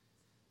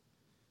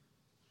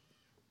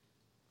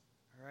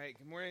right,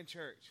 good morning,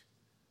 church.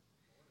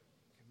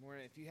 Good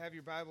morning. If you have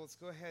your Bibles,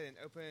 go ahead and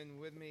open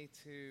with me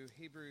to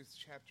Hebrews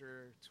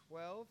chapter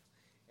 12.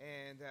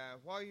 And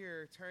while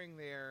you're turning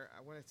there,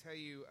 I want to tell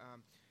you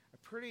a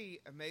pretty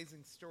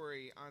amazing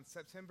story. On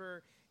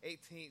September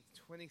 18th,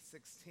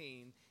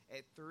 2016,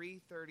 at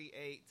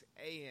 3:38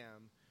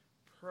 a.m.,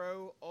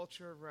 pro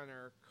ultra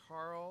runner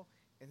Carl,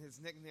 and his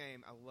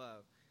nickname I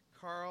love,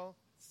 Carl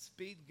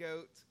Speed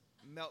Goat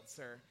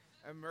Meltzer,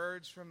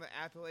 emerged from the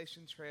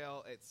Appalachian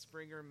Trail at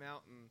Springer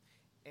Mountain.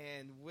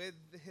 And with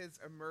his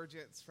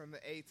emergence from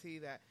the AT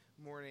that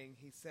morning,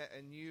 he set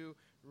a new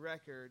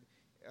record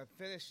of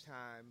finish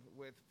time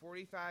with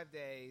 45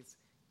 days,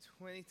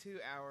 22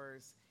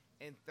 hours,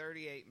 and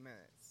 38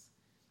 minutes.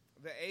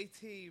 The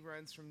AT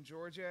runs from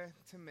Georgia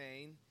to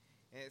Maine,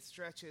 and it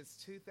stretches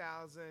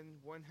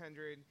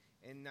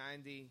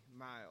 2,190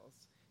 miles.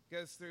 It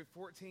goes through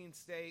 14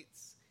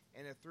 states,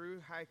 and a through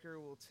hiker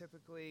will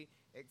typically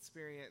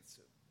experience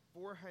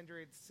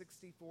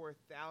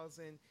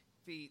 464,000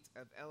 feet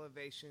of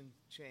elevation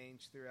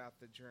change throughout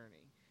the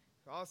journey.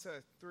 Also,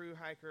 a through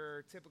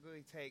hiker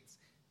typically takes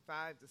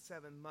 5 to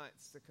 7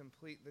 months to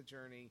complete the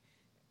journey,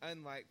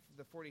 unlike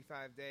the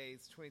 45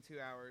 days,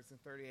 22 hours,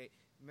 and 38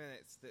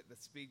 minutes that the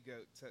Speed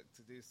Goat took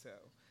to do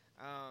so.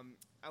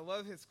 I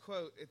love his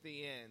quote at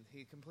the end.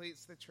 He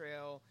completes the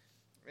trail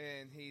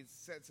and he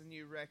sets a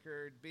new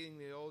record, beating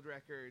the old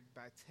record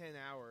by 10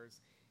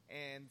 hours.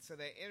 And so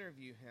they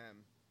interview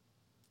him.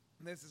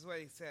 This is what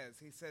he says.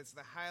 He says,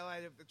 "The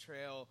highlight of the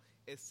trail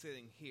is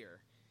sitting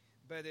here,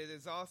 but it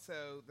is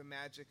also the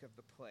magic of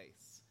the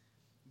place.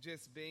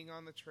 Just being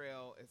on the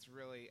trail is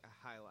really a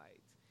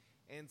highlight."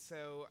 And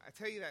so I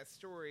tell you that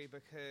story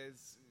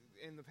because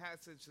in the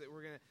passage that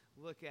we're going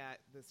to look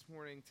at this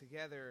morning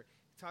together,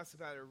 it talks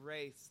about a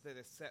race that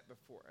is set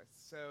before us.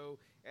 So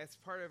as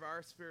part of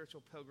our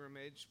spiritual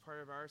pilgrimage,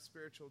 part of our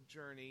spiritual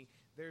journey,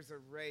 there's a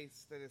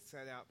race that is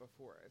set out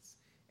before us.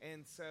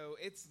 And so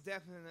it's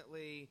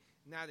definitely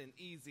not an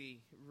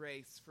easy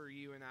race for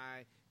you and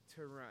I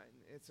to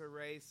run. It's a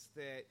race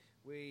that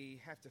we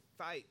have to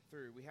fight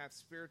through. We have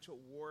spiritual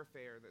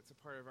warfare that's a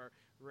part of our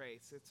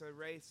race. It's a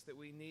race that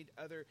we need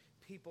other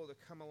people to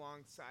come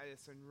alongside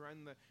us and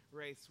run the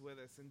race with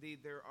us.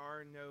 Indeed, there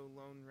are no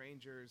lone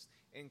rangers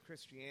in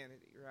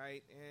Christianity,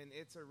 right? And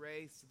it's a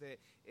race that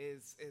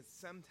is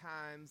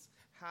sometimes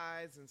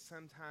highs and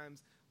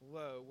sometimes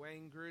low.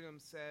 Wayne Grudem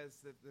says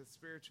that the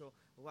spiritual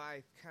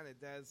life kind of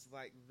does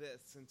like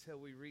this until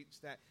we reach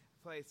that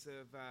place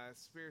of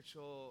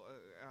spiritual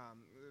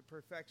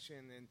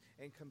perfection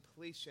and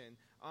completion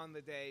on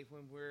the day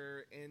when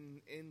we're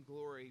in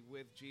glory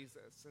with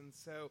Jesus. And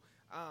so,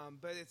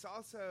 but it's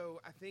also,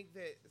 I think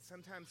that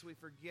sometimes we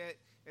forget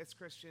as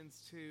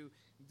Christians to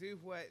do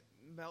what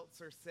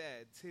Meltzer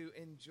said, to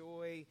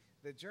enjoy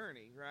the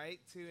journey, right?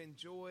 To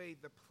enjoy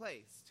the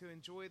place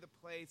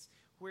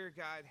where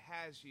God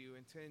has you,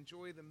 and to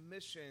enjoy the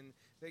mission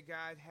that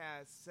God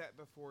has set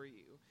before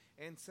you.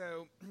 And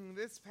so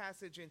this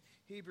passage in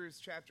Hebrews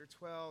chapter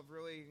 12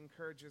 really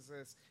encourages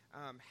us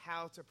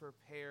how to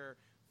prepare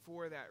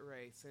for that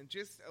race. And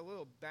just a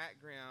little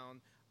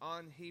background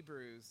on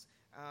Hebrews.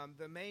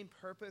 The main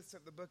purpose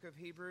of the book of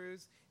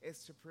Hebrews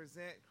is to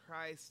present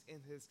Christ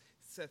in his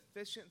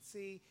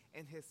sufficiency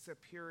and his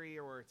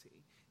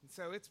superiority. And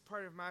so it's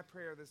part of my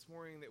prayer this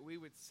morning that we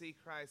would see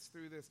Christ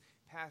through this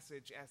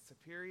passage as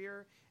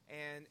superior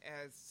and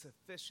as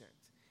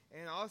sufficient.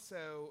 And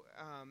also,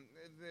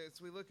 as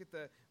we look at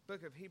the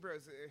book of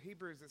Hebrews,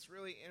 it's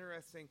really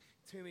interesting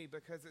to me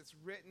because it's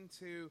written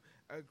to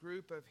a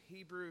group of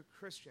Hebrew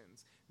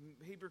Christians who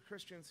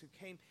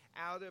came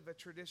out of a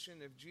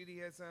tradition of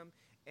Judaism,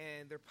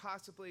 and they're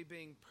possibly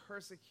being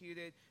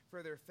persecuted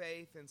for their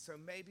faith, and so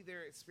maybe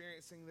they're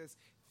experiencing this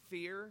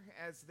fear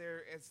as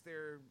they're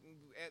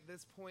at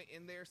this point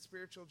in their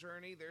spiritual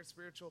journey, their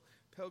spiritual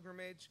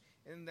pilgrimage,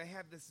 and they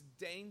have this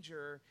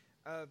danger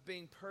of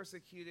being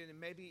persecuted and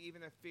maybe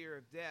even a fear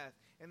of death.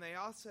 And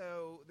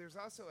there's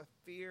also a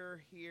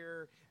fear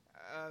here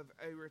of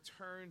a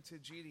return to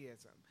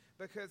Judaism.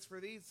 Because for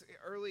these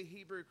early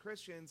Hebrew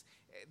Christians,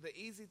 the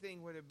easy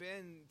thing would have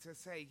been to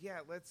say,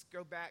 yeah, let's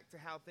go back to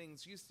how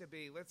things used to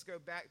be. Let's go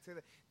back to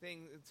the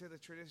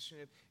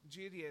tradition of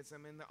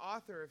Judaism. And the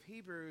author of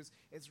Hebrews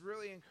is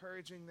really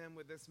encouraging them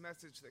with this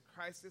message that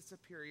Christ is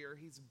superior.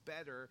 He's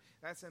better.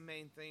 That's a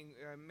main theme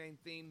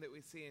that we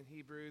see in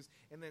Hebrews.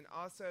 And then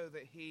also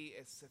that he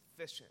is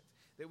sufficient,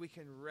 that we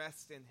can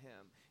rest in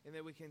him, and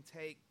that we can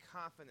take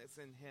confidence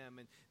in him,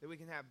 and that we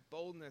can have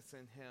boldness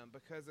in him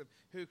because of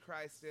who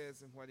Christ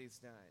is and what he's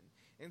done.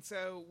 And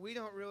so we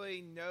don't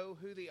really know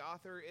who the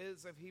author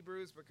is of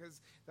Hebrews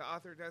because the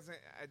author doesn't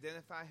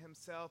identify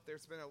himself.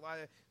 There's been a lot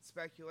of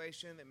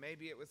speculation that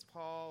maybe it was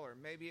Paul, or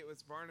maybe it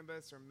was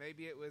Barnabas, or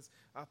maybe it was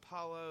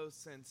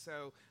Apollos. And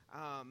so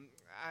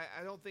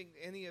I don't think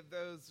any of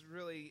those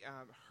really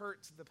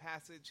hurt the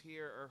passage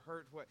here or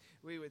hurt what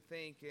we would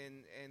think.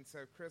 And so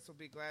Chris will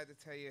be glad to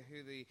tell you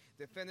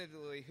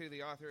definitively who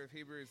the author of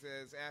Hebrews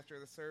is after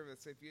the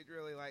service, if you'd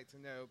really like to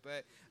know.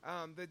 But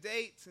the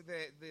date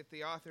that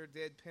the author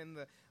did pen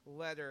the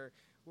letter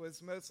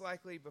was most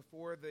likely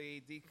before the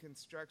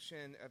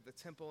deconstruction of the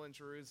temple in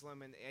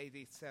Jerusalem in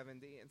AD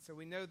 70. And so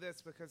we know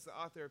this because the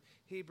author of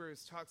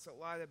Hebrews talks a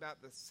lot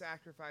about the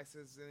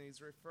sacrifices, and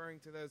he's referring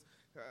to those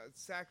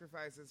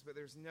sacrifices, but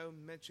there's no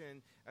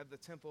mention of the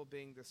temple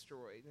being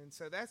destroyed. And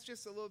so that's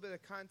just a little bit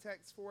of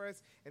context for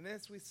us. And then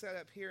as we set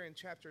up here in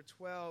chapter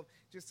 12,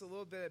 just a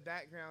little bit of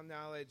background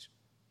knowledge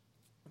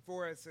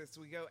for us as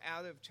we go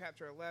out of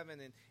chapter 11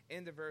 and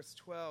into verse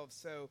 12.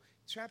 So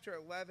chapter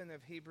 11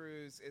 of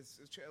Hebrews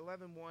is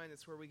 11:1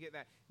 is where we get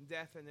that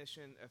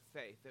definition of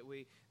faith that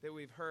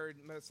we've heard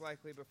most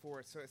likely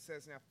before. So it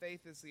says, now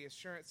faith is the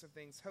assurance of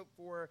things hoped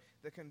for,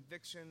 the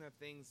conviction of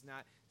things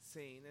not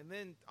seen. And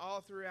then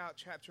all throughout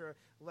chapter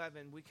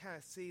 11, we kind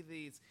of see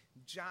these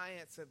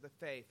giants of the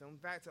faith. In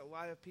fact, a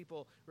lot of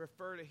people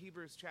refer to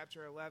Hebrews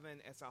chapter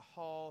 11 as a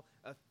hall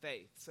of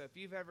faith. So if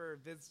you've ever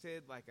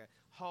visited like a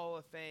Hall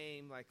of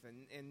Fame, like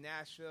in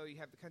Nashville, you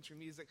have the Country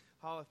Music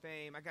Hall of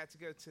Fame. I got to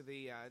go to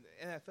the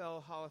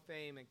NFL Hall of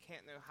Fame in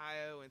Canton,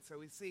 Ohio, and so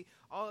we see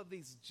all of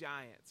these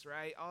giants,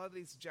 right? All of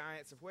these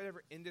giants of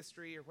whatever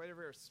industry or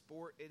whatever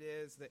sport it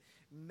is that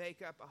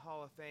make up a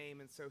Hall of Fame.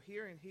 And so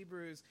here in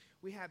Hebrews,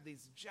 we have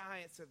these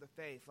giants of the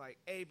faith like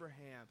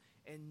Abraham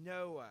and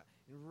Noah,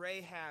 and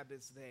Rahab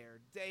is there,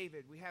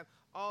 David. We have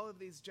all of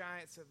these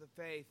giants of the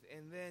faith,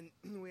 and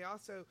then we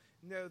also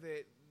know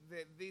that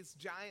these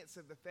giants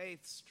of the faith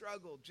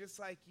struggled just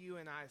like you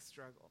and I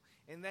struggle.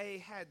 And they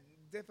had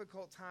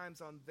difficult times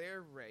on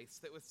their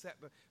race that was set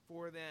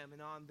before them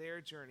and on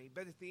their journey.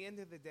 But at the end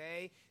of the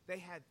day, they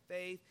had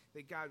faith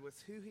that God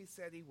was who he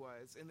said he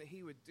was and that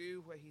he would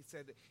do what he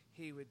said that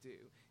he would do.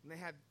 And they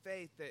had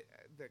faith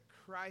that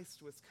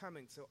Christ was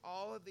coming. So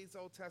all of these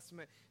Old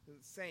Testament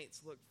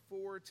saints looked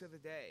forward to the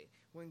day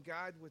when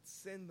God would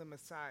send the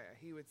Messiah.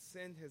 He would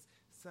send his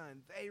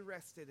Son. They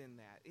rested in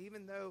that.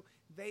 Even though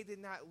they did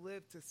not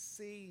live to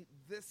see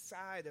this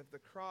side of the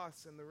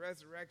cross and the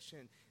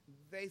resurrection,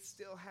 they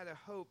still had a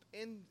hope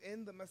in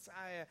the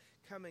Messiah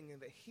coming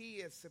and that he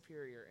is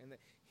superior and that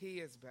he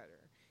is better.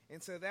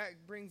 And so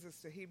that brings us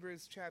to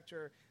Hebrews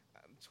chapter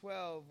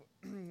 12,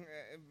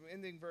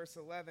 ending verse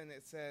 11.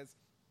 It says,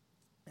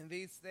 and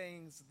these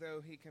things, though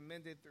he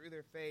commended through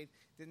their faith,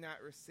 did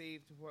not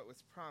receive what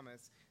was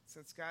promised,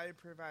 since God had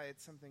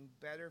provided something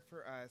better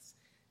for us,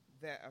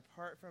 that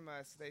apart from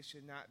us they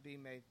should not be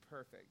made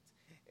perfect.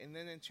 And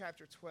then in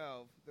chapter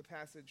 12, the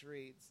passage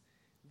reads,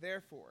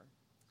 therefore,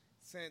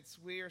 since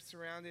we are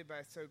surrounded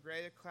by so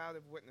great a cloud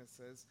of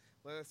witnesses,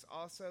 let us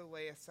also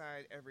lay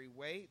aside every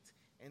weight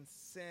and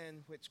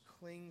sin which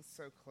clings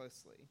so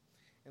closely,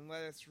 and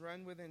let us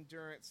run with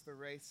endurance the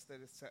race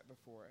that is set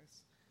before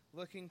us,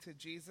 looking to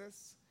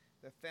Jesus,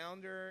 the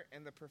founder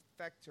and the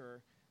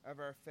perfecter of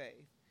our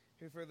faith,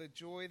 who for the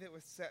joy that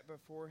was set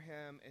before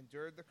him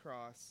endured the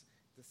cross,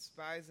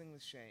 despising the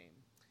shame,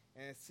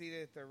 and is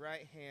seated at the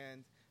right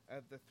hand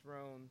of the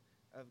throne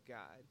of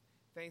God.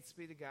 Thanks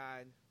be to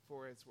God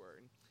for his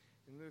word.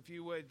 And if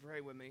you would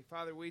pray with me.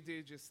 Father, we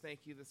do just thank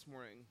you this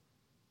morning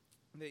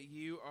that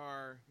you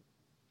are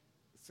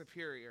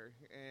superior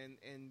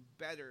and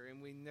better,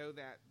 and we know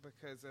that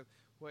because of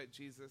what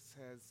Jesus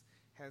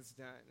has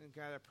done. And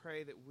God, I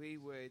pray that we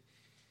would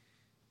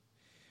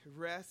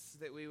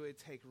rest, that we would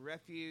take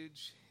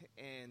refuge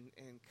and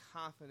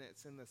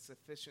confidence in the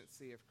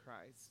sufficiency of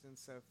Christ. And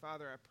so,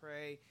 Father, I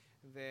pray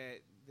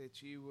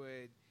that you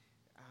would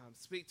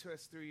speak to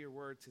us through your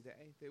word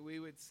today, that we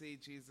would see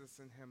Jesus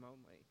and him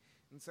only.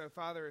 And so,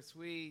 Father, as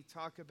we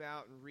talk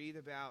about and read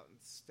about and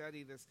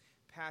study this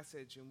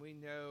passage, and we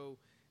know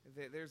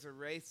that there's a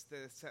race that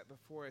is set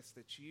before us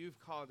that you've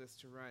called us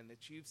to run,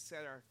 that you've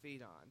set our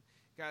feet on,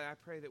 God, I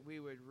pray that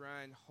we would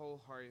run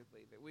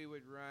wholeheartedly, that we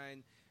would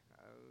run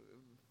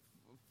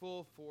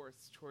full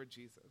force toward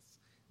Jesus.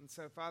 And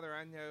so, Father,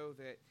 I know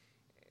that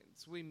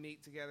as we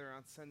meet together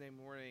on Sunday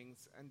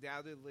mornings,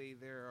 undoubtedly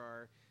there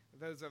are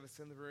those of us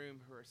in the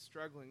room who are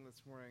struggling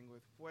this morning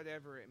with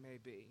whatever it may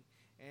be.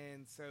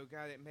 And so,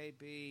 God, it may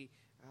be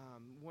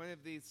one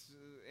of these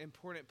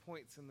important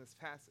points in this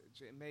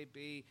passage. It may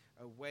be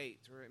a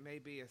weight, or it may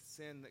be a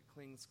sin that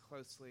clings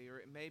closely, or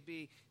it may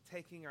be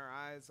taking our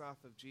eyes off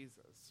of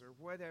Jesus, or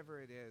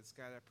whatever it is.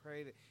 God, I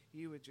pray that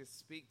you would just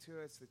speak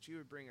to us, that you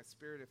would bring a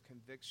spirit of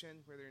conviction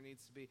where there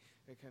needs to be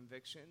a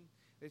conviction,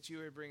 that you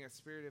would bring a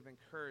spirit of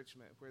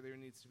encouragement where there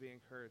needs to be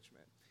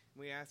encouragement.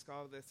 And we ask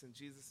all of this in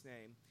Jesus'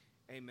 name.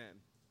 Amen.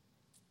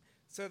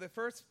 So the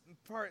first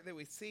part that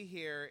we see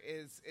here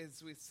is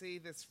we see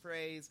this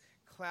phrase,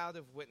 cloud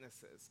of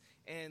witnesses.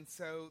 And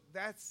so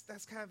that's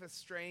kind of a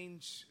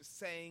strange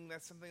saying.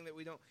 That's something that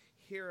we don't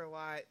hear a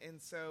lot. And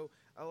so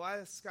a lot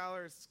of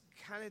scholars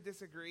kind of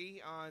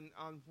disagree on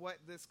what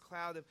this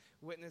cloud of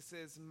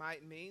witnesses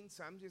might mean.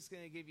 So I'm just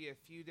going to give you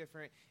a few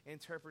different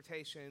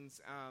interpretations,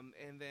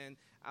 and then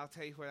I'll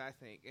tell you what I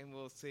think, and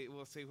we'll see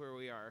where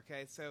we are.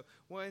 Okay, so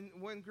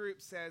one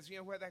group says, you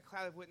know what, that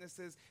cloud of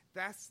witnesses,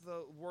 that's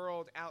the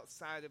world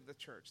outside of the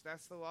church.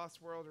 That's the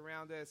lost world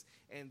around us,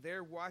 and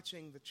they're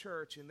watching the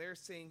church, and they're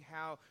seeing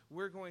how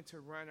we're going to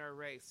run our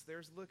race.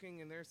 They're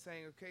looking and they're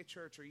saying, okay,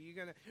 church, are you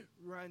going to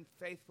run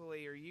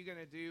faithfully? Are you going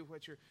to do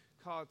what you're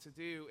called to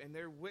do? And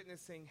they're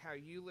witnessing how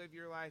you live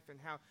your life and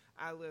how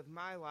I live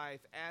my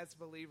life as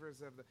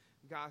believers of the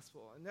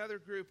gospel. Another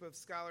group of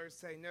scholars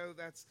say, no,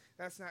 that's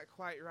not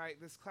quite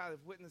right. This cloud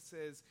of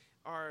witnesses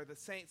are the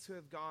saints who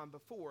have gone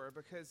before,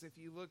 because if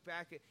you look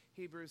back at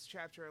Hebrews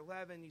chapter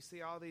 11, you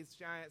see all these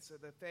giants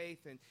of the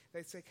faith, and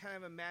they say, kind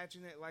of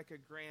imagine it like a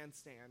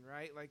grandstand,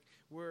 right? Like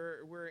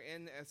we're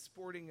in a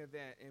sporting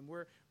event and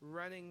we're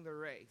running the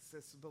race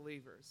as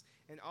believers.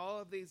 And all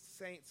of these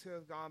saints who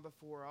have gone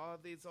before, all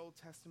of these Old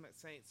Testament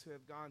saints who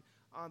have gone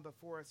on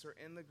before us are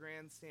in the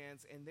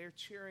grandstands, and they're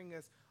cheering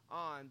us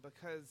on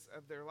because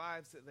of their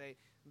lives that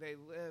they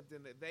lived,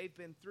 and that they've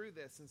been through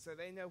this, and so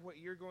they know what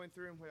you're going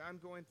through and what I'm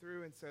going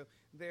through, and so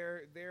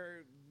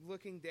they're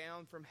looking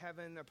down from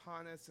heaven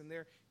upon us, and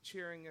they're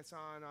cheering us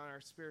on our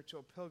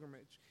spiritual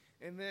pilgrimage.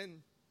 And then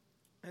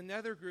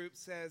another group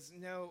says,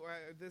 no,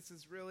 this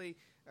is really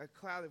a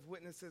cloud of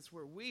witnesses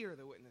where we are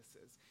the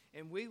witnesses,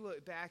 and we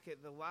look back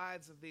at the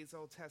lives of these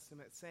Old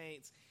Testament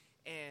saints,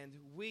 and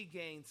we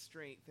gain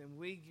strength and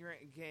we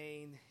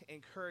gain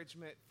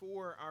encouragement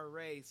for our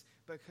race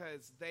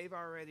because they've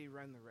already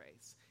run the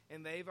race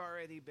and they've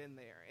already been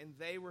there and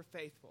they were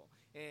faithful.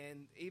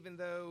 And even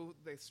though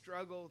they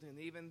struggled, and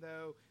even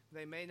though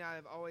they may not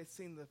have always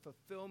seen the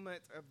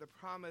fulfillment of the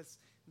promise,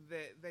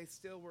 that they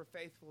still were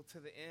faithful to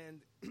the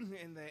end,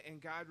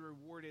 and God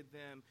rewarded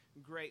them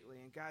greatly,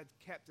 and God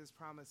kept his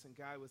promise, and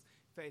God was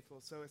faithful.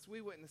 So as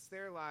we witness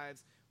their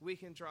lives, we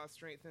can draw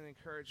strength and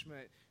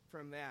encouragement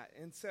from that.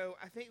 And so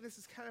I think this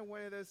is kind of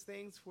one of those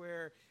things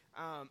where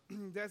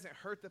doesn't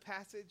hurt the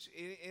passage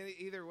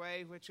either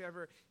way,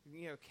 whichever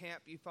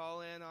camp you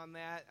fall in on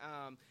that.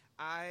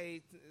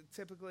 I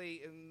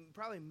typically, and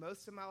probably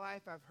most of my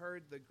life, I've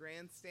heard the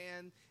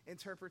grandstand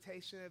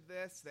interpretation of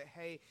this, that,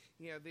 hey,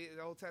 the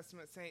Old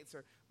Testament saints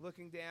are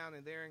looking down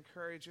and they're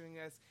encouraging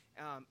us.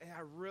 And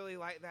I really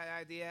like that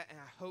idea, and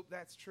I hope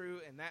that's true,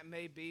 and that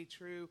may be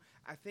true.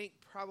 I think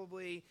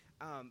probably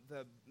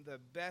the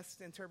best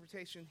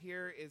interpretation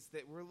here is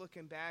that we're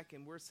looking back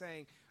and we're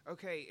saying,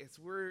 okay,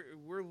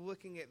 we're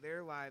looking at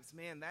their lives.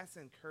 Man, that's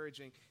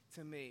encouraging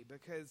to me,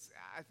 because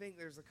I think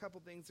there's a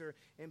couple things that are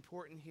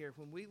important here.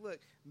 When we look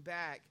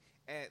back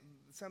at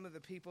some of the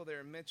people that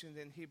are mentioned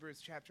in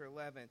Hebrews chapter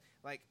 11,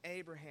 like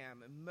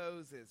Abraham and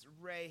Moses,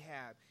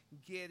 Rahab,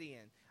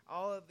 Gideon,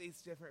 all of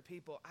these different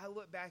people, I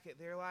look back at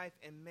their life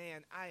and,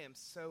 man, I am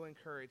so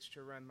encouraged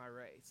to run my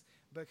race,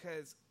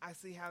 because I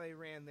see how they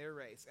ran their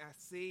race. I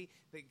see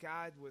that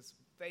God was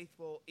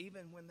faithful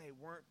even when they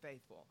weren't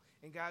faithful,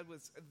 and God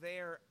was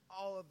there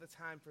all of the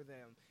time for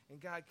them, and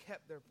God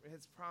kept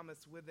his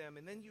promise with them.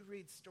 And then you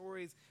read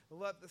stories. I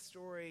love the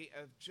story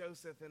of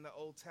Joseph in the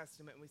Old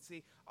Testament. We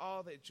see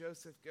all that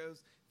Joseph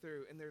goes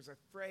through, and there's a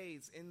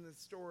phrase in the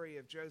story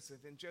of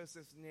Joseph, in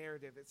Joseph's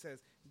narrative, it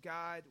says,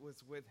 God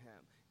was with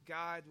him.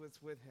 God was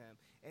with him.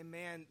 And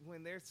man,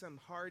 when there's some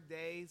hard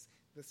days,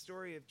 the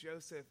story of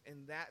Joseph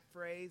and that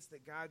phrase,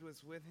 that God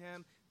was with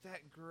him,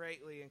 that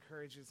greatly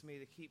encourages me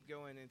to keep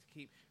going and to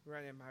keep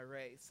running my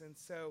race. And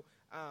so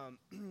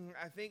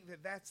I think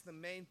that that's the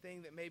main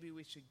thing that maybe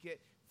we should get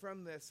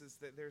from this, is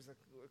that there's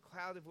a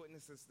cloud of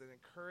witnesses that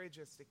encourage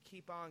us to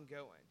keep on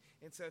going.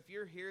 And so if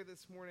you're here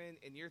this morning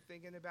and you're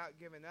thinking about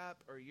giving up,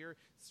 or you're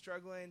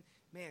struggling,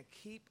 man,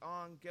 keep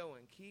on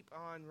going. Keep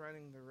on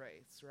running the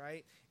race,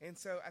 right? And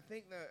so I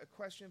think the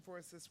question for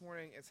us this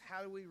morning is,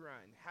 how do we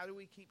run? How do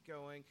we keep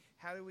going?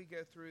 How do we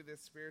go through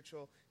this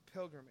spiritual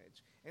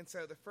pilgrimage? And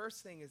so the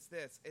first thing is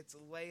this: it's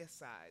lay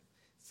aside.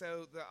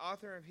 So the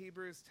author of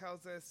Hebrews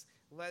tells us,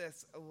 let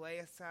us lay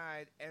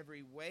aside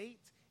every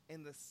weight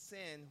and the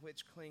sin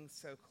which clings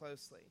so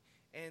closely.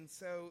 And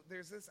so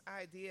there's this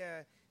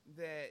idea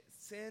that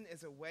sin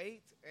is a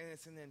weight, and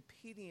it's an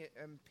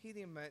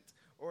impediment,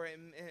 or it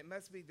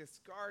must be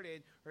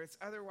discarded, or it's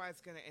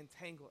otherwise going to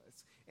entangle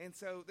us. And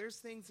so there's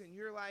things in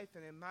your life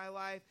and in my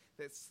life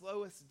that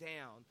slow us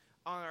down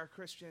on our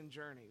Christian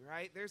journey,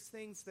 right? There's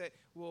things that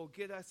will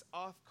get us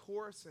off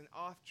course and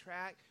off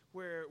track,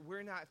 where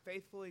we're not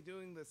faithfully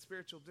doing the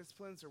spiritual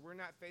disciplines, or we're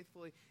not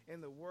faithfully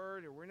in the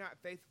Word, or we're not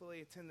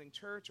faithfully attending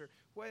church, or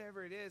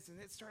whatever it is, and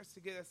it starts to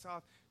get us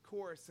off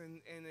course.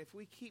 And if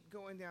we keep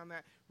going down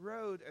that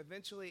road,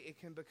 eventually it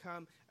can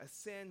become a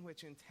sin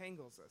which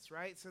entangles us,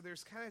 right? So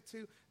there's kind of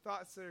two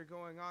thoughts that are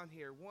going on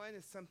here. One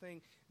is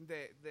something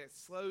that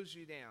slows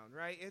you down,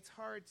 right? It's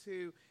hard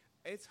to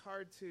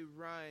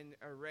run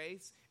a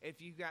race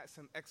if you got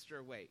some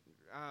extra weight.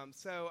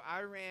 So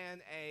I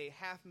ran a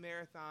half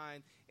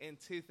marathon in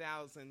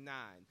 2009,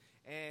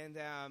 and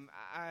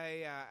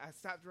I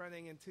stopped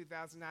running in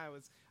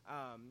 2009.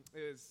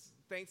 It was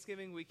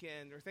Thanksgiving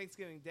weekend or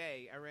Thanksgiving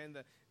Day, I ran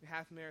the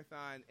half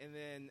marathon, and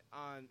then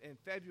in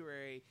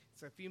February,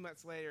 so a few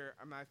months later,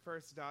 my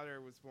first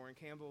daughter was born,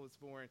 Campbell was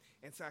born,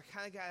 and so I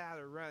kind of got out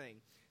of running.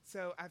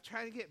 So I've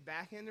tried to get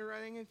back into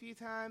running a few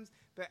times,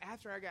 but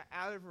after I got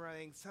out of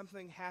running,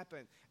 something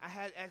happened. I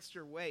had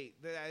extra weight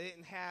that I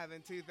didn't have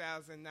in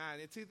 2009.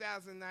 In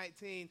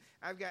 2019,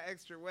 I've got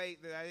extra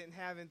weight that I didn't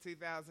have in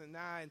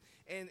 2009,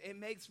 and it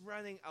makes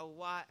running a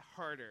lot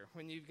harder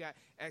when you've got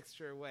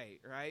extra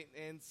weight, right?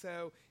 And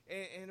so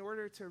in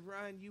order to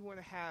run, you want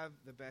to have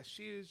the best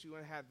shoes, you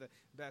want to have the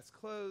best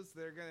clothes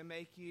that are going to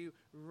make you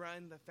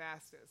run the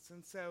fastest.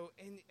 And so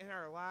in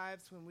our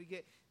lives, when we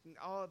get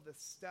all of the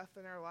stuff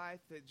in our life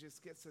that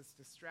just gets us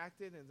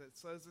distracted and that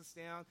slows us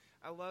down.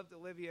 I loved,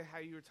 Olivia, how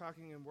you were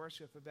talking in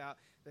worship about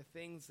the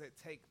things that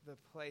take the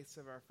place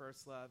of our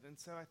first love. And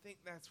so I think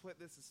that's what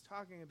this is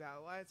talking about.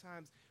 A lot of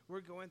times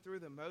we're going through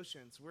the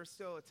motions. We're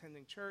still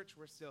attending church.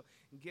 We're still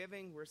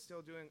giving. We're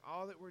still doing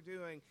all that we're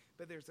doing,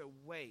 but there's a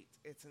weight.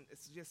 It's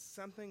just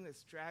something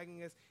that's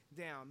dragging us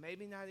down.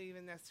 Maybe not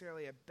even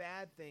necessarily a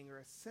bad thing or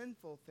a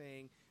sinful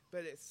thing,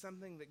 but it's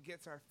something that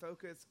gets our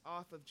focus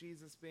off of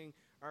Jesus being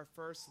our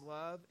first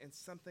love, and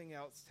something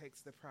else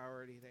takes the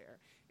priority there.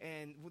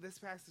 And this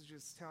passage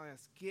is telling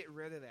us, get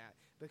rid of that,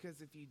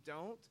 because if you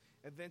don't,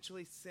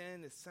 eventually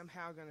sin is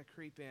somehow going to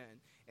creep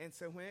in. And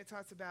so when it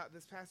talks about,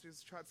 this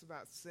passage talks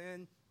about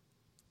sin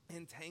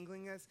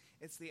entangling us,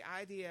 it's the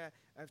idea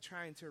of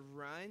trying to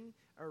run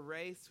a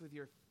race with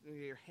your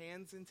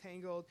hands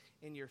entangled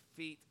and your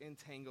feet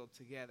entangled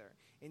together.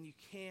 And you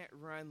can't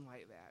run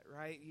like that,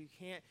 right? You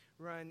can't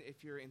run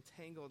if you're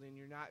entangled and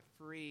you're not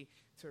free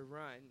to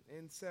run.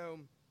 And so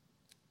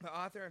the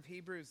author of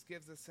Hebrews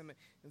gives us some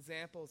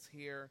examples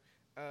here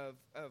of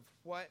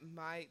what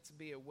might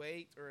be a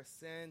weight or a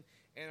sin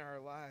in our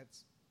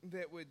lives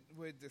that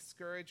would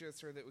discourage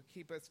us or that would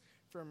keep us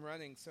from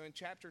running. So in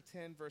chapter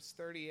 10, verse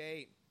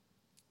 38,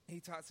 he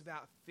talks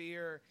about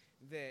fear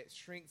that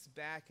shrinks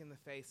back in the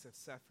face of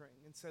suffering.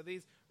 And so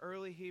these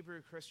early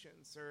Hebrew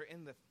Christians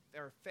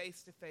are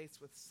face to face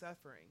with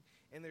suffering,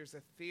 and there's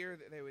a fear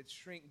that they would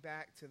shrink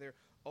back to their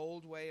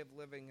old way of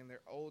living and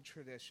their old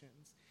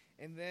traditions.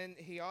 And then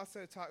he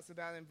also talks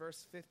about in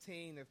verse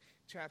 15 of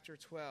chapter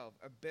 12,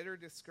 a bitter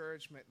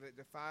discouragement that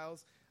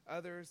defiles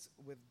others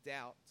with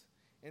doubt.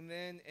 And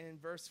then in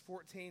verse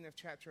 14 of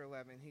chapter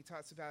 11, he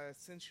talks about a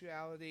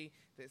sensuality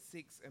that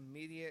seeks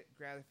immediate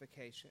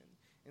gratification.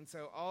 And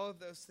so all of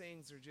those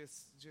things are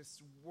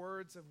just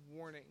words of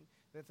warning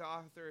that the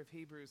author of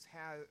Hebrews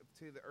had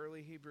to the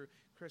early Hebrew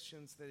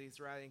Christians that he's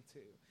writing to.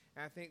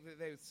 And I think that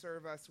they would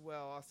serve us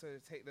well also to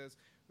take those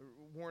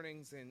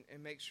warnings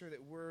and make sure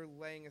that we're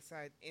laying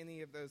aside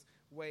any of those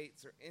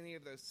weights or any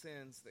of those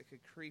sins that could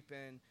creep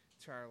in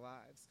to our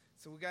lives.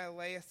 So we got to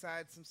lay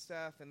aside some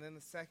stuff. And then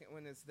the second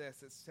one is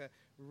this. It's to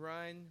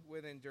run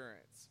with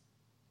endurance.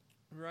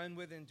 Run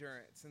with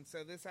endurance. And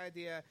so this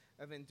idea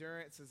of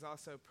endurance is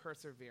also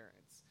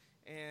perseverance.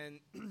 And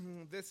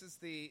this is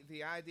the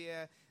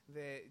idea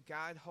that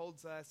God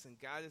holds us and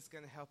God is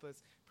going to help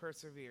us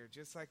persevere.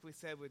 Just like we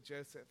said with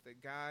Joseph,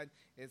 that God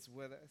is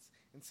with us.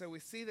 And so we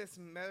see this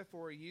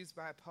metaphor used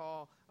by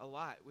Paul a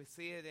lot. We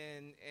see it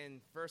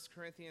in 1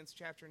 Corinthians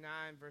chapter 9,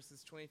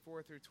 verses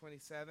 24 through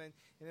 27. And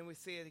then we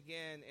see it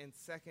again in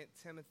 2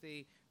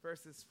 Timothy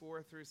verses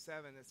 4 through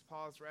 7 as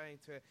Paul's writing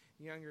to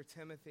younger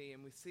Timothy.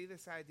 And we see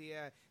this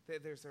idea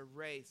that there's a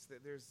race,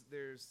 that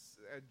there's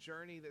a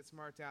journey that's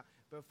marked out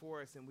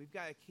before us. And we've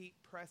got to keep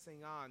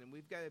pressing on. And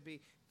we've got to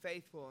be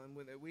faithful and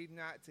we've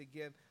not to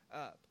give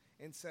up.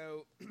 And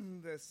so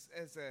this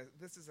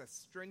is a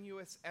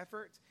strenuous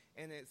effort,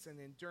 and it's an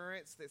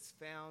endurance that's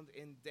found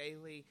in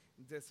daily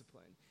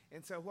discipline.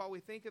 And so while we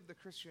think of the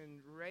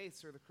Christian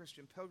race or the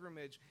Christian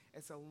pilgrimage,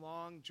 it's a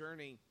long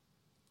journey.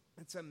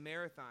 It's a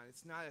marathon.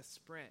 It's not a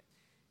sprint.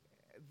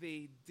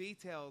 The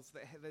details,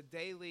 the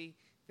daily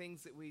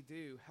things that we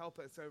do help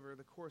us over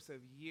the course of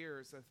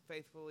years of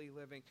faithfully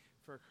living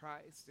for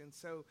Christ. And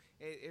so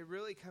it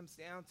really comes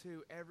down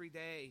to every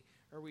day,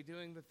 are we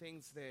doing the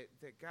things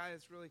that God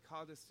has really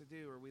called us to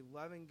do? Are we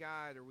loving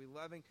God? Are we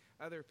loving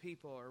other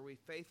people? Are we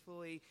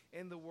faithfully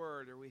in the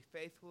Word? Are we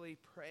faithfully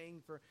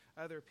praying for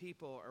other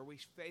people? Are we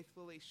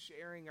faithfully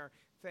sharing our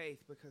faith?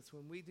 Because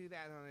when we do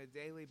that on a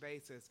daily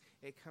basis,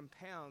 it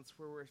compounds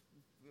where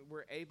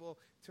we're able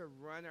to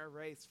run our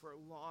race for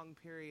a long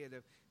period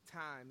of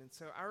time. And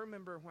so I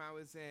remember when I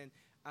was in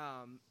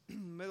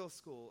middle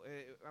school,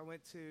 I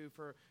went to,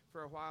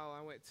 for a while,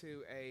 I went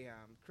to a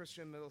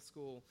Christian middle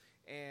school,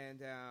 and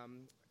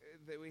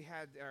that we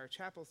had our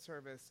chapel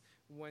service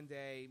one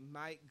day.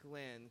 Mike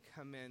Glenn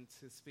come in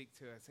to speak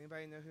to us.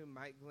 Anybody know who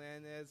Mike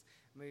Glenn is?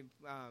 I mean,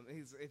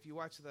 if you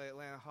watch the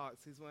Atlanta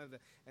Hawks, he's one of the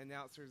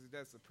announcers who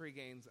does the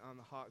pregames on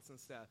the Hawks and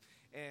stuff.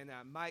 And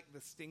Mike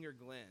the Stinger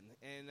Glenn.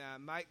 And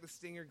Mike the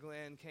Stinger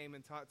Glenn came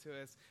and talked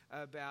to us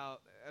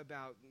about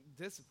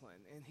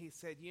discipline. And he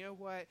said, you know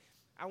what?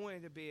 I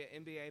wanted to be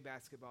an NBA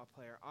basketball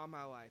player all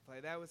my life.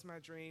 Like, that was my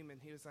dream. And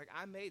he was like,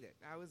 I made it.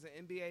 I was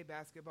an NBA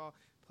basketball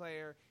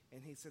player.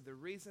 And he said, the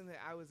reason that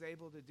I was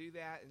able to do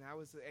that and I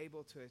was able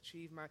able to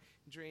achieve my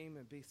dream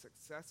and be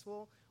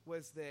successful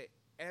was that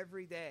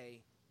every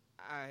day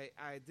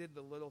I did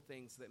the little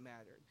things that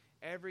mattered.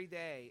 Every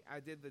day I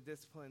did the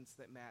disciplines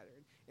that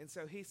mattered. And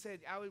so he said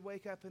I would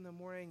wake up in the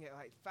morning at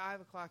like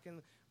 5 o'clock in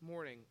the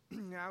morning.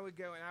 I would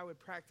go and I would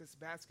practice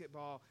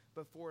basketball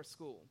before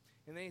school.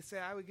 And then he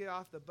said I would get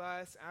off the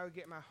bus, I would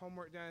get my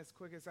homework done as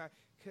quick as I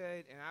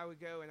could, and I would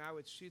go and I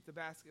would shoot the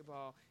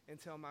basketball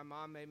until my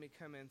mom made me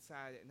come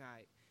inside at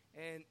night.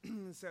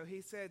 And so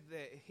he said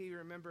that he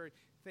remembered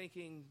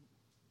thinking,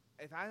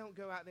 if I don't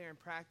go out there and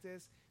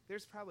practice,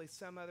 there's probably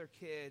some other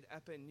kid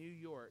up in New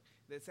York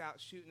that's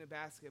out shooting a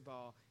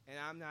basketball, and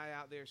I'm not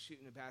out there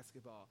shooting a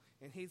basketball.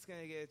 And he's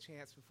going to get a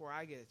chance before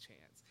I get a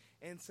chance.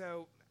 And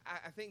so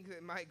I think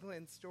that Mike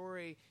Glenn's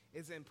story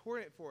is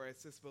important for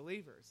us as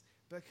believers,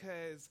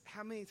 because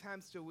how many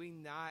times do we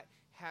not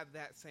have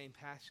that same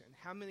passion?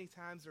 How many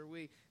times are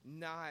we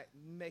not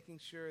making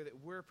sure that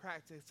we're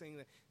practicing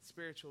the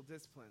spiritual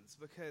disciplines?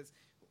 Because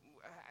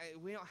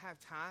we don't have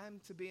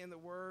time to be in the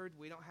Word.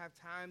 We don't have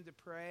time to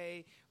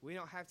pray. We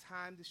don't have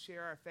time to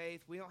share our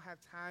faith. We don't have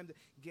time to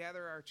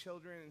gather our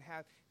children and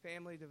have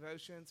family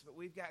devotions. But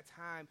we've got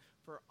time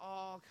for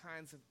all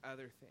kinds of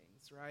other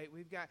things, right?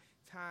 We've got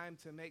time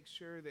to make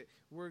sure that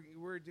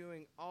we're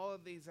doing all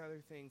of these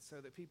other things so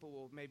that people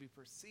will maybe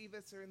perceive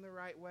us in the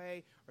right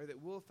way, or that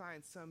we'll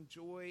find some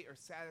joy or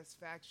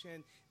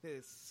satisfaction that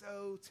is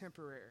so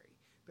temporary.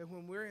 But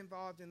when we're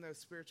involved in those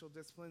spiritual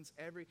disciplines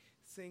every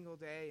single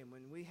day, and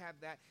when we have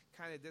that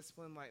kind of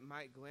discipline like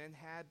Mike Glenn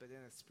had, but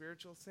in a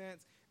spiritual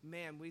sense,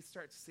 man, we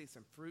start to see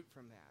some fruit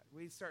from that.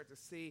 We start to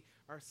see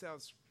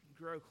ourselves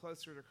grow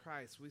closer to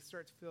Christ. We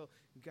start to feel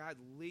God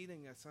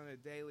leading us on a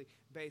daily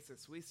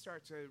basis. We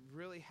start to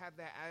really have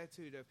that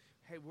attitude of,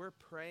 hey, we're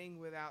praying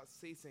without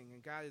ceasing,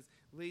 and God is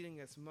leading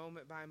us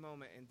moment by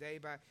moment and day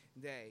by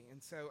day.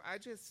 And so I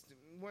just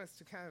want us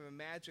to kind of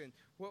imagine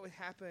what would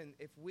happen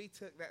if we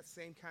took that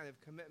same kind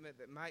of commitment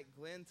that Mike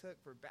Glenn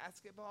took for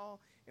basketball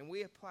and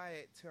we apply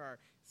it to our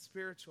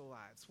spiritual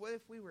lives. What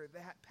if we were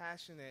that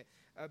passionate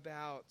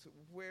about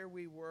where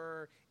we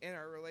were in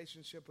our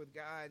relationship with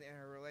God and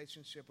our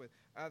relationship with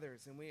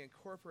others, and we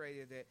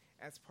incorporated it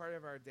as part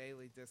of our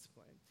daily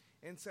discipline?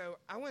 And so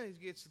I wanted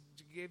to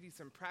give you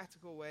some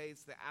practical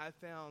ways that I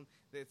found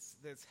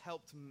that's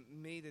helped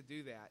me to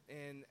do that.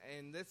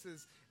 And this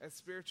is a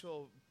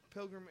spiritual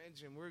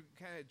pilgrimage, and we're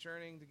kind of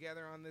journeying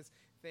together on this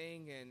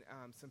thing, and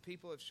some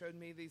people have showed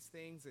me these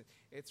things, and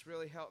it's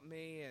really helped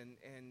me,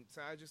 and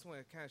so I just want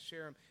to kind of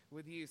share them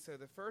with you. So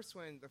the first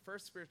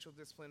spiritual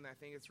discipline that I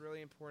think is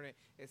really important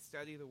is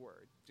study the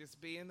Word. Just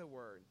be in the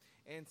Word.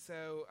 And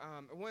so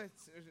I want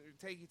to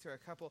take you to a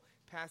couple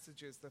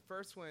passages. The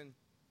first one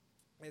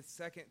is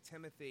 2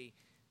 Timothy,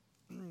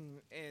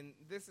 and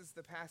this is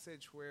the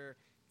passage where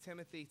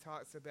Timothy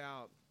talks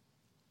about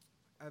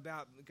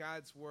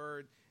God's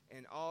Word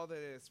and all that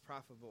it is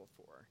profitable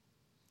for.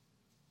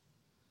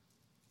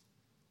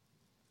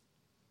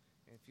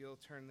 If you'll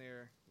turn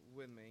there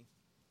with me.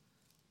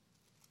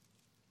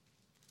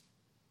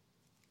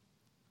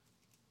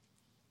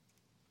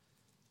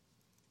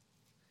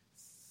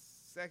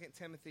 2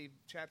 Timothy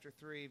chapter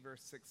 3,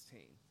 verse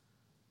 16.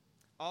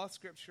 All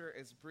Scripture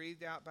is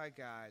breathed out by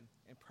God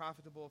and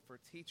profitable for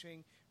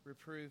teaching,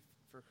 reproof,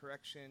 for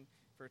correction,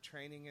 for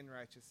training in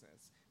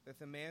righteousness, that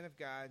the man of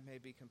God may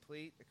be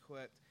complete,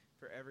 equipped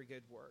for every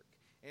good work.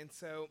 And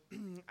so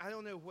I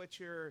don't know what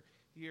your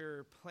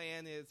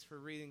plan is for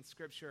reading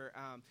Scripture.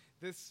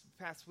 This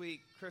past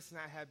week, Chris and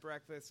I had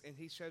breakfast, and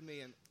he showed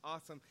me an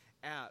awesome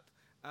app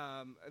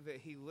that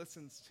he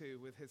listens to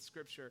with his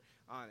Scripture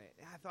on it.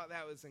 And I thought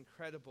that was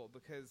incredible,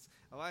 because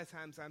a lot of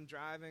times I'm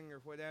driving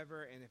or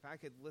whatever, and if I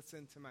could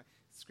listen to my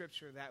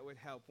Scripture, that would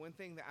help. One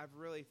thing that I've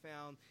really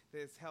found that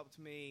has helped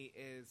me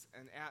is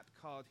an app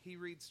called He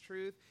Reads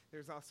Truth.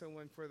 There's also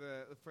one for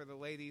the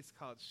ladies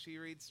called She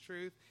Reads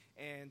Truth,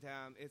 and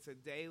it's a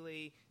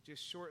daily,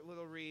 just short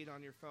little read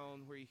on your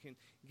phone where you can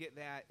get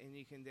that and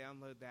you can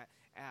download that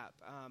app.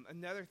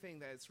 Another thing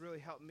that has really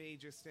helped me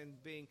just in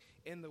being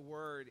in the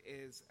Word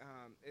is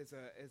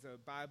a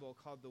Bible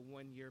called the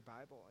 1 Year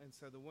Bible. And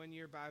so the 1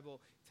 Year Bible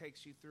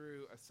takes you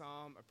through a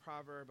psalm, a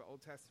proverb, an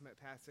Old Testament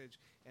passage,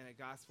 and a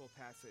gospel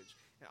passage.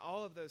 And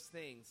all of those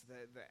things,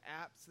 the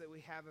apps that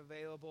we have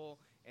available,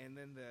 and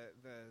then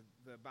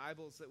the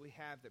Bibles that we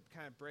have that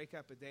kind of break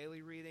up a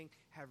daily reading,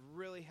 have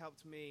really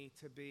helped me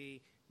to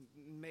be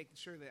making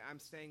sure that I'm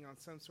staying on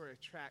some sort of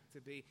track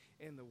to be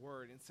in the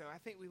Word. And so I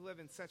think we live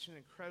in such an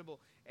incredible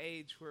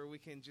age where we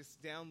can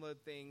just download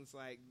things,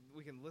 like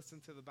we can listen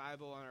to the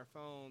Bible on our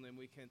phone, and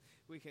we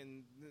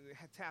can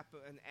tap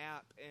an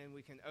app and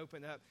we can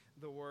open up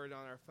the Word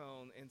on our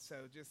phone. And so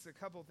just a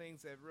couple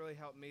things that have really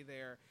helped me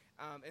there.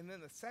 And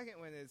then the second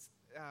one is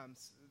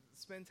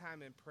spend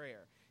time in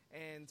prayer.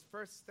 And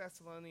 1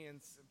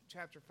 Thessalonians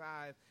chapter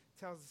 5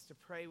 tells us to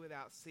pray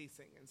without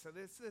ceasing. And so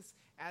there's this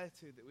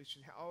attitude that we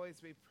should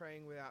always be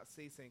praying without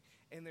ceasing.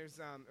 And there's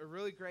a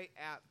really great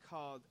app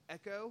called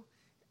Echo,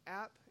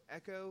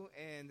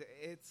 and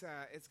it's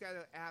got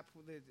an app.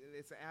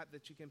 It's an app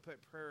that you can put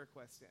prayer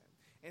requests in.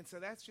 And so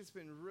that's just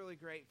been really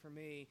great for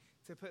me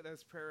to put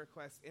those prayer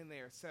requests in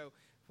there. So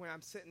when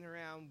I'm sitting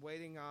around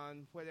waiting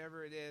on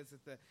whatever it is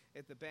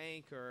at the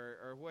bank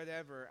or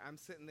whatever, I'm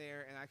sitting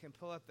there and I can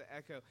pull up the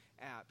Echo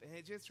app. And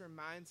it just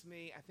reminds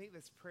me, I think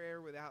this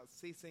prayer without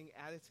ceasing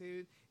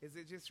attitude is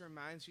it just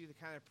reminds you to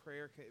kind of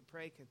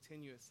pray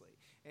continuously.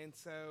 And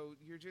so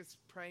you're just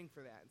praying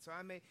for that. And so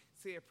I may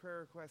see a prayer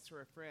request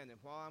for a friend, and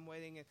while I'm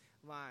waiting in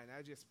line,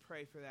 I just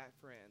pray for that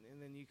friend.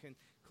 And then you can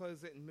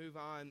close it and move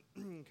on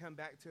and come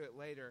back to it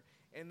later.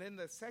 And then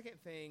the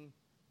second thing,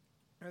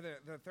 or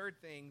the third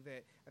thing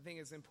that I think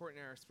is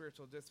important in our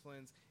spiritual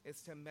disciplines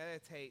is to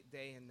meditate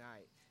day and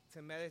night.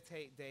 To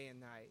meditate day and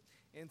night.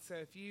 And so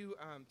if you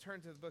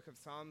turn to the book of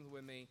Psalms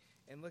with me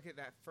and look at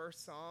that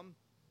first psalm,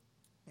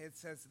 it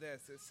says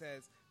this. It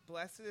says,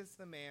 "Blessed is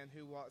the man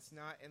who walks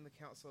not in the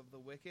counsel of the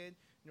wicked,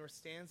 nor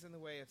stands in the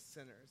way of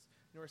sinners,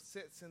 nor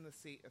sits in the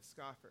seat of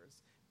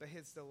scoffers. But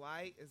his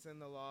delight is in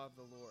the law of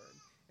the Lord,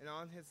 and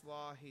on his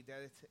law he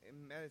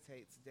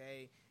meditates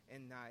day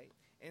and night."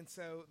 And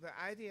so the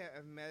idea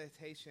of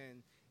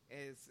meditation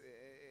is,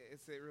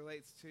 as it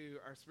relates to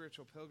our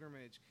spiritual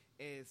pilgrimage,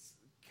 is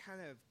kind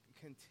of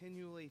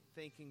continually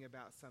thinking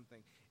about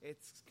something.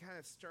 It's kind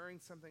of stirring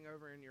something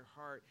over in your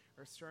heart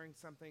or stirring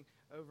something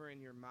over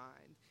in your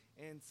mind.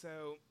 And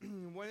so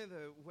one of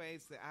the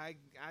ways that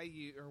I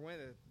use, or one of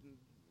the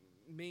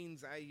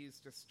means I use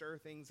to stir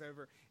things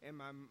over in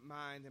my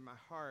mind and my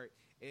heart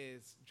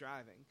is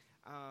driving.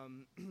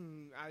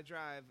 I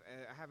drive,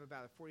 I have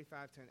about a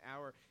 45 to an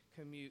hour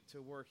commute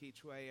to work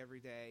each way every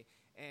day.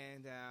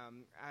 And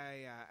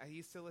I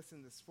used to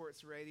listen to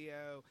sports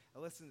radio. I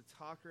listened to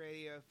talk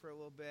radio for a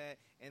little bit,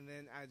 and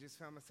then I just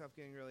found myself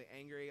getting really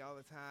angry all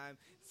the time.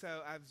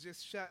 So I've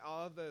just shut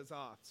all of those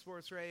off,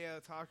 sports radio,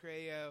 talk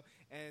radio,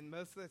 and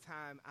most of the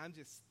time I'm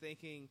just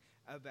thinking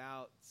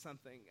about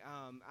something.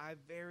 I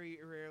very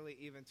rarely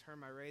even turn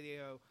my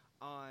radio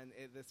on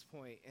at this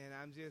point, and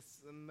I'm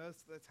just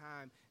most of the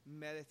time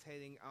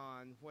meditating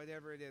on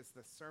whatever it is,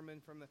 the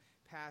sermon from the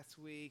past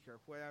week or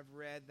what I've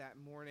read that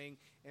morning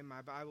in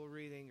my Bible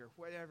reading or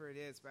whatever it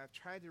is. But I've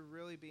tried to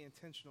really be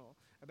intentional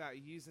about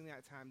using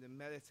that time to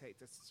meditate,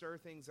 to stir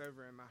things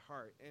over in my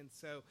heart. And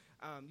so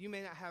you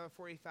may not have a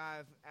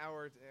 45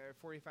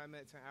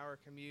 minute to an hour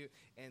commute,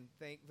 and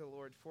thank the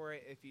Lord for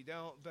it if you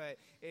don't. But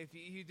if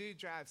you do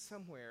drive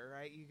somewhere,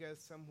 right, you go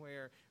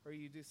somewhere or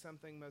you do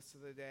something most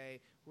of the day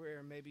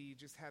where maybe you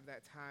just have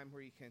that time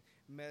where you can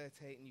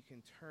meditate and you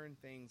can turn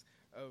things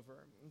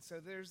over. And so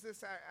there's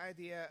this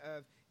idea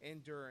of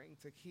enduring,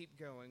 to keep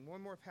going.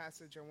 One more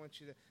passage I want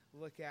you to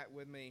look at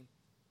with me.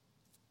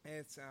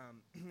 It's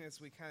as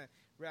we kind of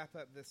wrap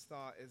up this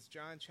thought is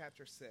John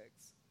chapter 6.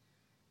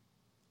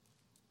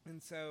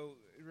 And so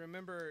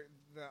remember,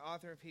 the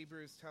author of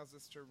Hebrews tells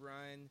us to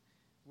run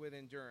with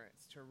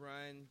endurance, to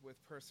run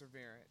with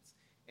perseverance.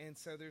 And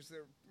so there's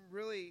a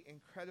really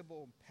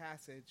incredible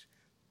passage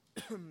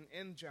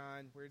in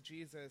John where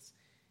Jesus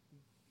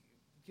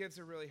gives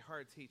a really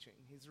hard teaching.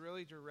 He's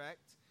really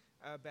direct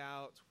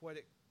about what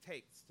it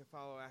takes to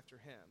follow after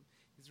him.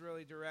 He's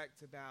really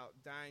direct about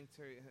dying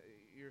to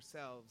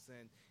yourselves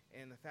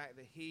and the fact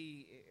that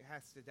he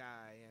has to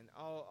die and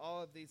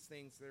all of these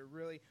things that are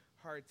really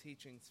hard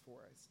teachings for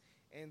us.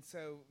 And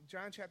so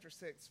John chapter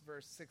 6,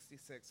 verse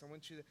 66, I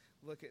want you to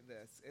look at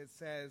this. It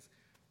says,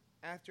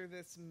 "After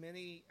this,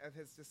 many of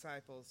his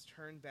disciples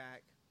turned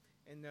back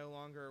and no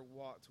longer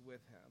walked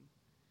with him.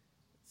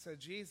 So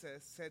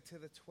Jesus said to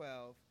the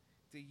 12,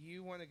 'Do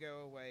you want to go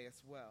away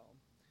as well?'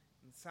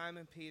 And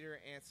Simon Peter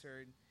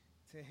answered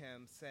to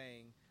him,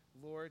 saying,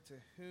 'Lord, to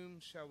whom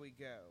shall we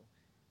go?'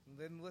 And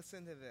then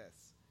listen to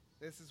this.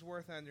 This is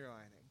worth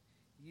underlining.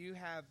 'You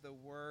have the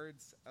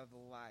words of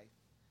life.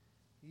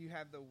 You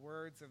have the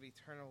words of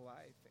eternal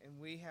life. And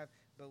we have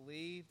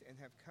believed and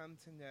have come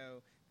to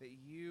know that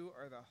you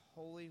are the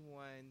Holy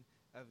One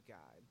of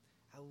God.'"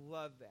 I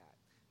love that,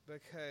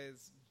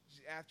 because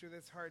after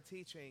this hard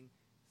teaching,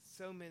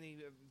 so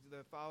many of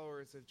the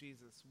followers of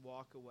Jesus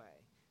walk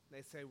away.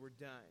 They say, "We're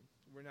done.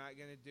 We're not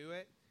going to do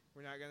it.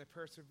 We're not going to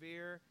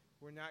persevere.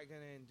 We're not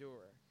going to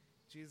endure."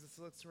 Jesus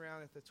looks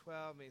around at the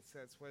 12 and he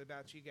says, "What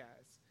about you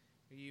guys?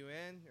 Are you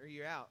in or are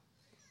you out?"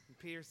 And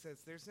Peter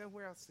says, "There's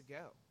nowhere else to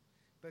go,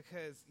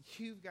 because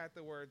you've got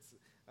the words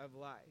of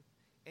life."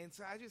 And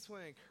so I just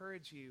want to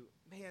encourage you,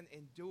 man,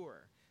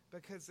 endure,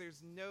 because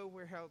there's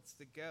nowhere else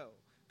to go.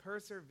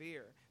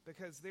 Persevere,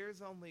 because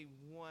there's only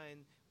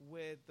one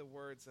with the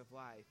words of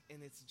life,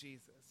 and it's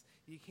Jesus.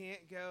 You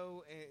can't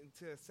go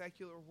into a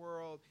secular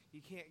world.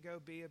 You can't go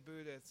be a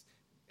Buddhist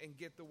and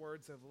get the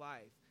words of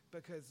life,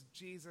 because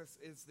Jesus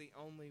is the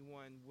only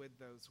one with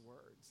those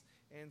words.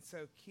 And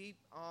so keep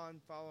on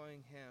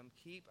following him.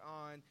 Keep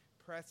on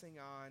pressing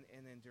on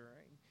and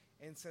enduring.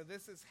 And so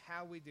this is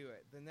how we do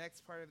it. The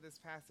next part of this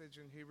passage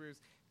in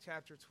Hebrews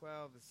chapter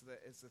 12 is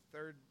the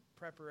third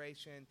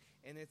preparation,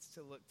 and it's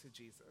to look to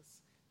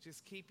Jesus.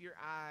 Just keep your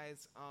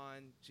eyes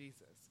on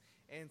Jesus.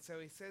 And so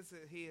he says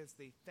that he is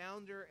the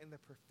founder and the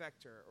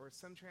perfecter, or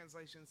some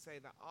translations say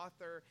the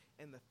author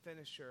and the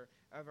finisher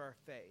of our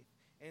faith.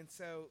 And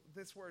so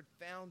this word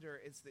founder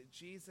is that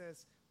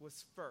Jesus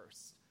was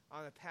first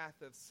on a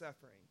path of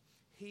suffering.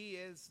 He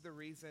is the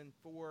reason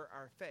for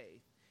our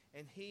faith,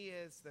 and he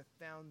is the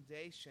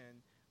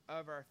foundation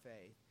of our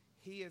faith.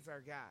 He is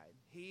our guide.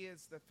 He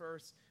is the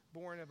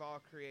firstborn of all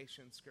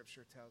creation,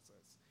 Scripture tells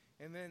us.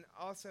 And then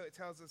also it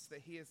tells us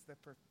that he is the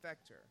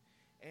perfecter.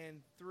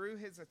 And through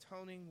his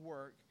atoning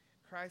work,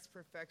 Christ's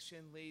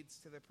perfection leads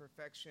to the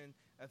perfection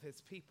of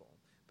his people.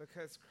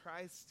 Because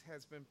Christ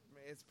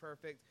is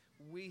perfect,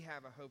 we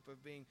have a hope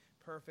of being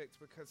perfect,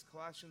 because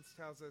Colossians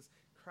tells us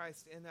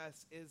Christ in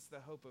us is the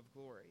hope of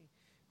glory,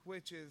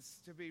 which is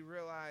to be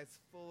realized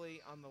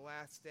fully on the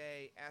last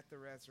day at the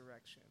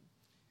resurrection.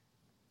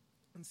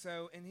 And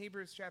so in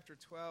Hebrews chapter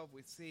 12,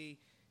 we see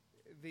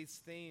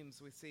these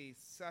themes. We see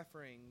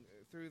suffering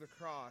through the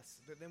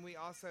cross, but then we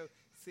also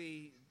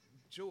see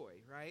joy,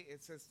 right?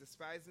 It says,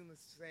 despising the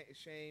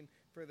shame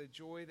for the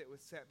joy that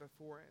was set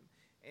before him.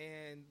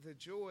 And the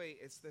joy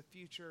is the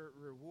future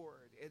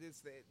reward. It is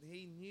that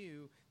he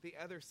knew the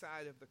other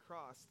side of the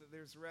cross, that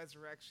there's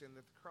resurrection,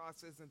 that the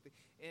cross isn't the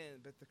end,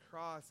 but the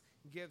cross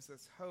gives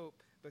us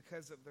hope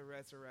because of the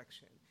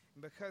resurrection.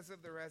 And because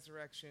of the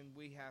resurrection,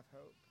 we have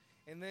hope.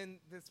 And then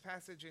this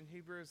passage in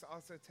Hebrews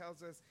also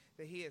tells us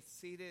that he is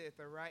seated at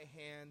the right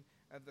hand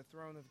of the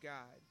throne of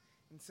God.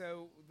 And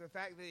so the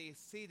fact that he's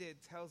seated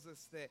tells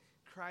us that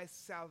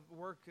Christ's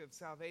work of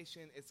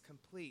salvation is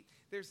complete.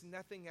 There's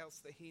nothing else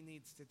that he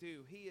needs to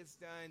do. He has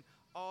done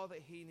all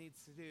that he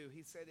needs to do.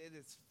 He said it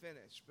is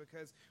finished,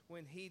 because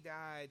when he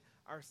died,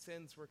 our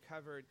sins were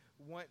covered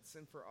once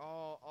and for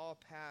all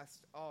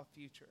past, all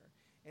future.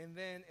 And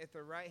then at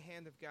the right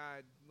hand of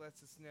God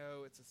lets us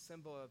know it's a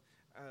symbol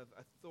of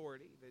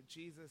authority, that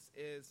Jesus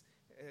is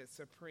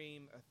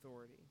supreme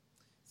authority.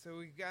 So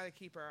we've got to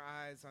keep our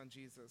eyes on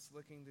Jesus,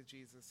 looking to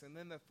Jesus. And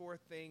then the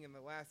fourth thing and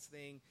the last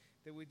thing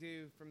that we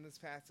do from this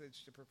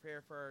passage to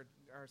prepare for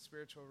our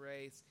spiritual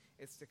race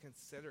is to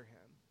consider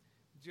him.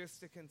 Just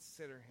to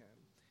consider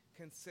him.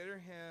 Consider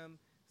him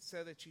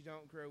so that you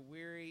don't grow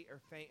weary or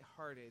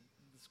faint-hearted,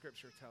 the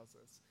Scripture tells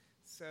us.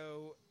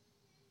 So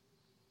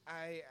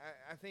I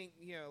think,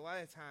 a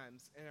lot of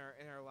times in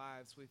our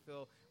lives we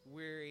feel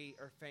weary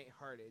or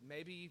faint-hearted.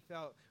 Maybe you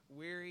felt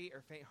weary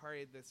or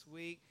faint-hearted this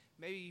week.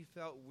 Maybe you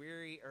felt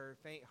weary or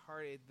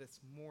faint-hearted this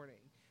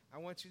morning. I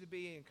want you to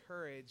be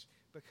encouraged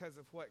because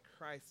of what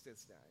Christ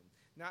has done.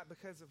 Not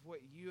because of what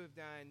you have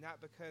done,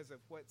 not because of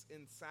what's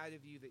inside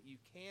of you that you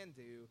can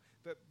do,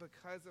 but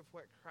because of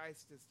what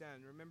Christ has done.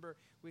 Remember,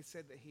 we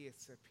said that he is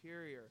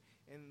superior,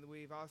 and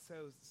we've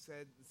also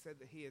said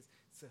that he is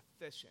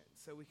sufficient.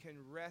 So we can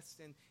rest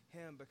in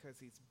him because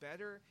he's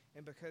better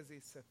and because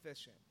he's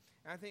sufficient.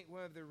 And I think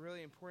one of the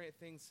really important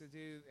things to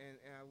do, and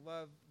I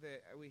love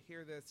that we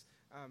hear this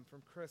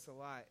from Chris a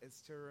lot, is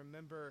to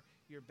remember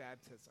your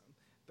baptism.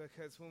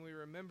 Because when we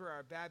remember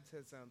our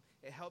baptism,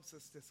 it helps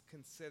us to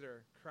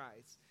consider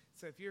Christ.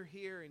 So if you're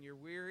here and you're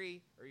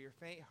weary or you're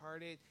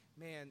faint-hearted,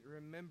 man,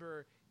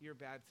 remember your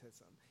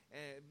baptism.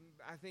 And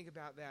I think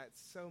about that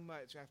so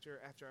much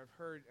after I've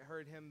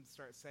heard him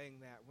start saying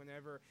that.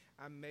 Whenever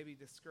I'm maybe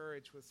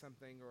discouraged with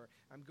something, or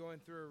I'm going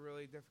through a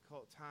really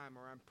difficult time,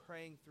 or I'm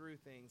praying through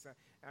things,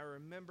 I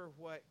remember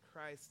what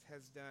Christ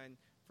has done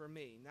for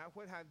me. Not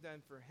what I've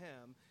done for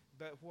him,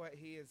 but what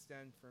he has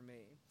done for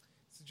me.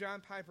 So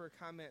John Piper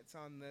comments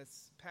on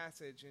this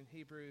passage in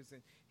Hebrews,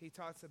 and he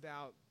talks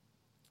about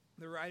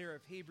the writer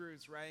of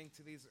Hebrews writing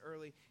to these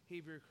early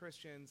Hebrew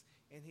Christians,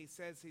 and he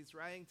says he's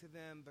writing to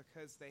them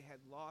because they had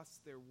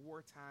lost their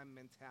wartime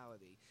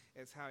mentality,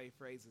 is how he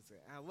phrases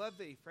it. And I love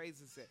that he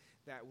phrases it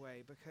that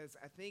way, because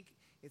I think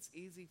it's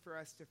easy for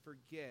us to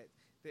forget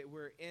that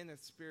we're in a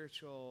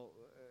spiritual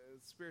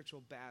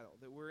battle,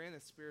 that we're in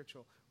a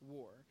spiritual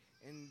war.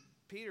 And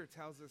Peter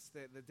tells us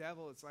that the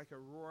devil is like a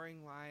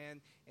roaring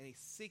lion, and he's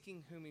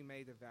seeking whom he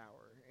may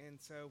devour. And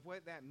so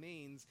what that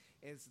means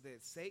is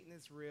that Satan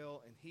is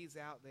real, and he's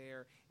out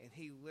there, and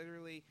he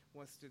literally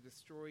wants to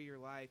destroy your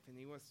life, and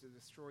he wants to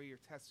destroy your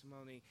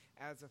testimony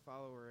as a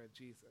follower of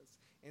Jesus.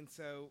 And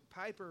so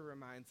Piper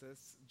reminds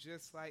us,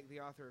 just like the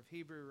author of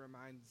Hebrew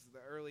reminds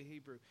the early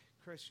Hebrew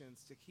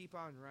Christians, to keep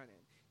on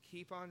running.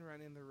 Keep on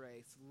running the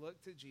race.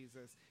 Look to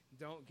Jesus.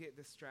 Don't get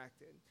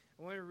distracted.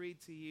 I want to read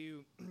to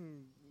you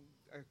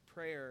a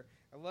prayer.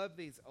 I love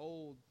these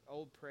old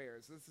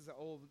prayers. This is an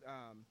old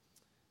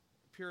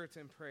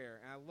Puritan prayer.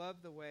 And I love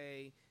the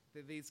way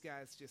that these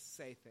guys just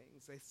say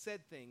things. They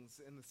said things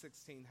in the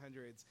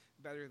 1600s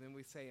better than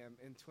we say them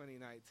in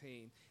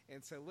 2019.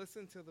 And so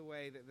listen to the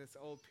way that this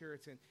old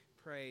Puritan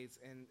prays.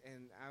 And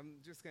I'm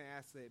just going to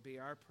ask that it be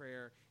our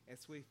prayer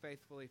as we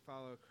faithfully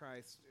follow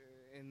Christ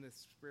in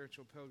this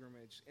spiritual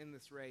pilgrimage, in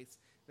this race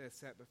that is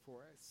set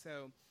before us.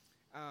 So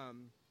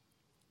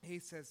he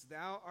says,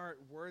 "Thou art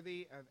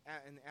worthy of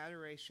an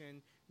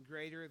adoration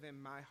greater than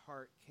my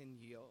heart can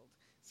yield."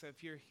 So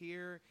if you're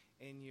here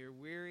and you're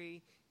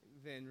weary,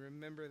 then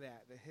remember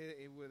that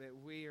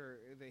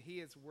he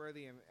is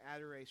worthy of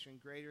adoration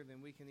greater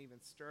than we can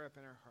even stir up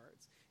in our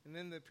hearts. And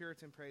then the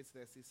Puritan prays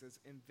this. He says,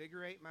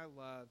 "Invigorate my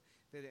love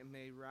that it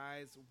may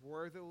rise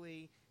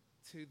worthily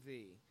to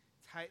thee,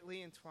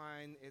 tightly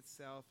entwine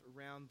itself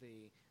round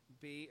thee,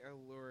 be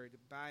allured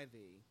by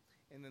thee.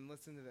 And then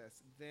listen to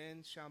this.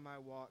 Then shall my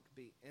walk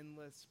be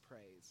endless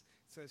praise.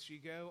 So as you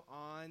go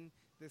on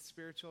this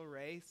spiritual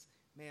race,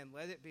 man,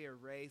 let it be a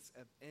race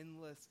of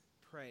endless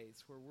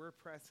praise where we're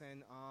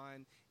pressing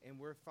on and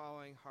we're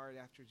following hard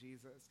after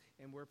Jesus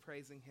and we're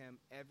praising him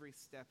every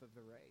step of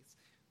the race.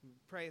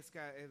 Praise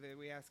God,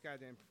 we ask God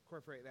to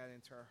incorporate that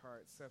into our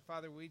hearts. So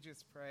Father, we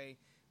just pray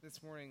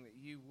this morning that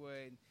you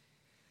would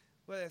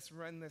let us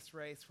run this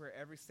race where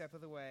every step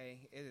of the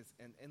way it is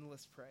an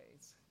endless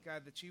praise.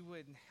 God, that you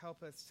would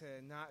help us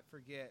to not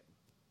forget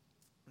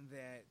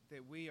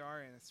that we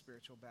are in a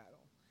spiritual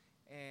battle.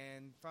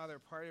 And Father,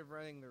 part of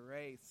running the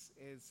race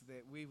is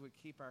that we would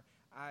keep our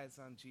eyes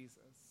on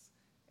Jesus.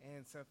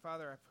 And so,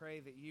 Father, I pray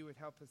that you would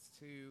help us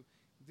to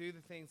do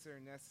the things that are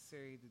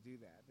necessary to do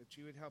that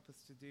you would help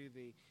us to do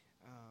the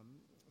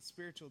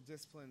spiritual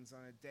disciplines on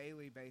a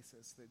daily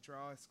basis that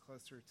draw us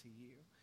closer to you.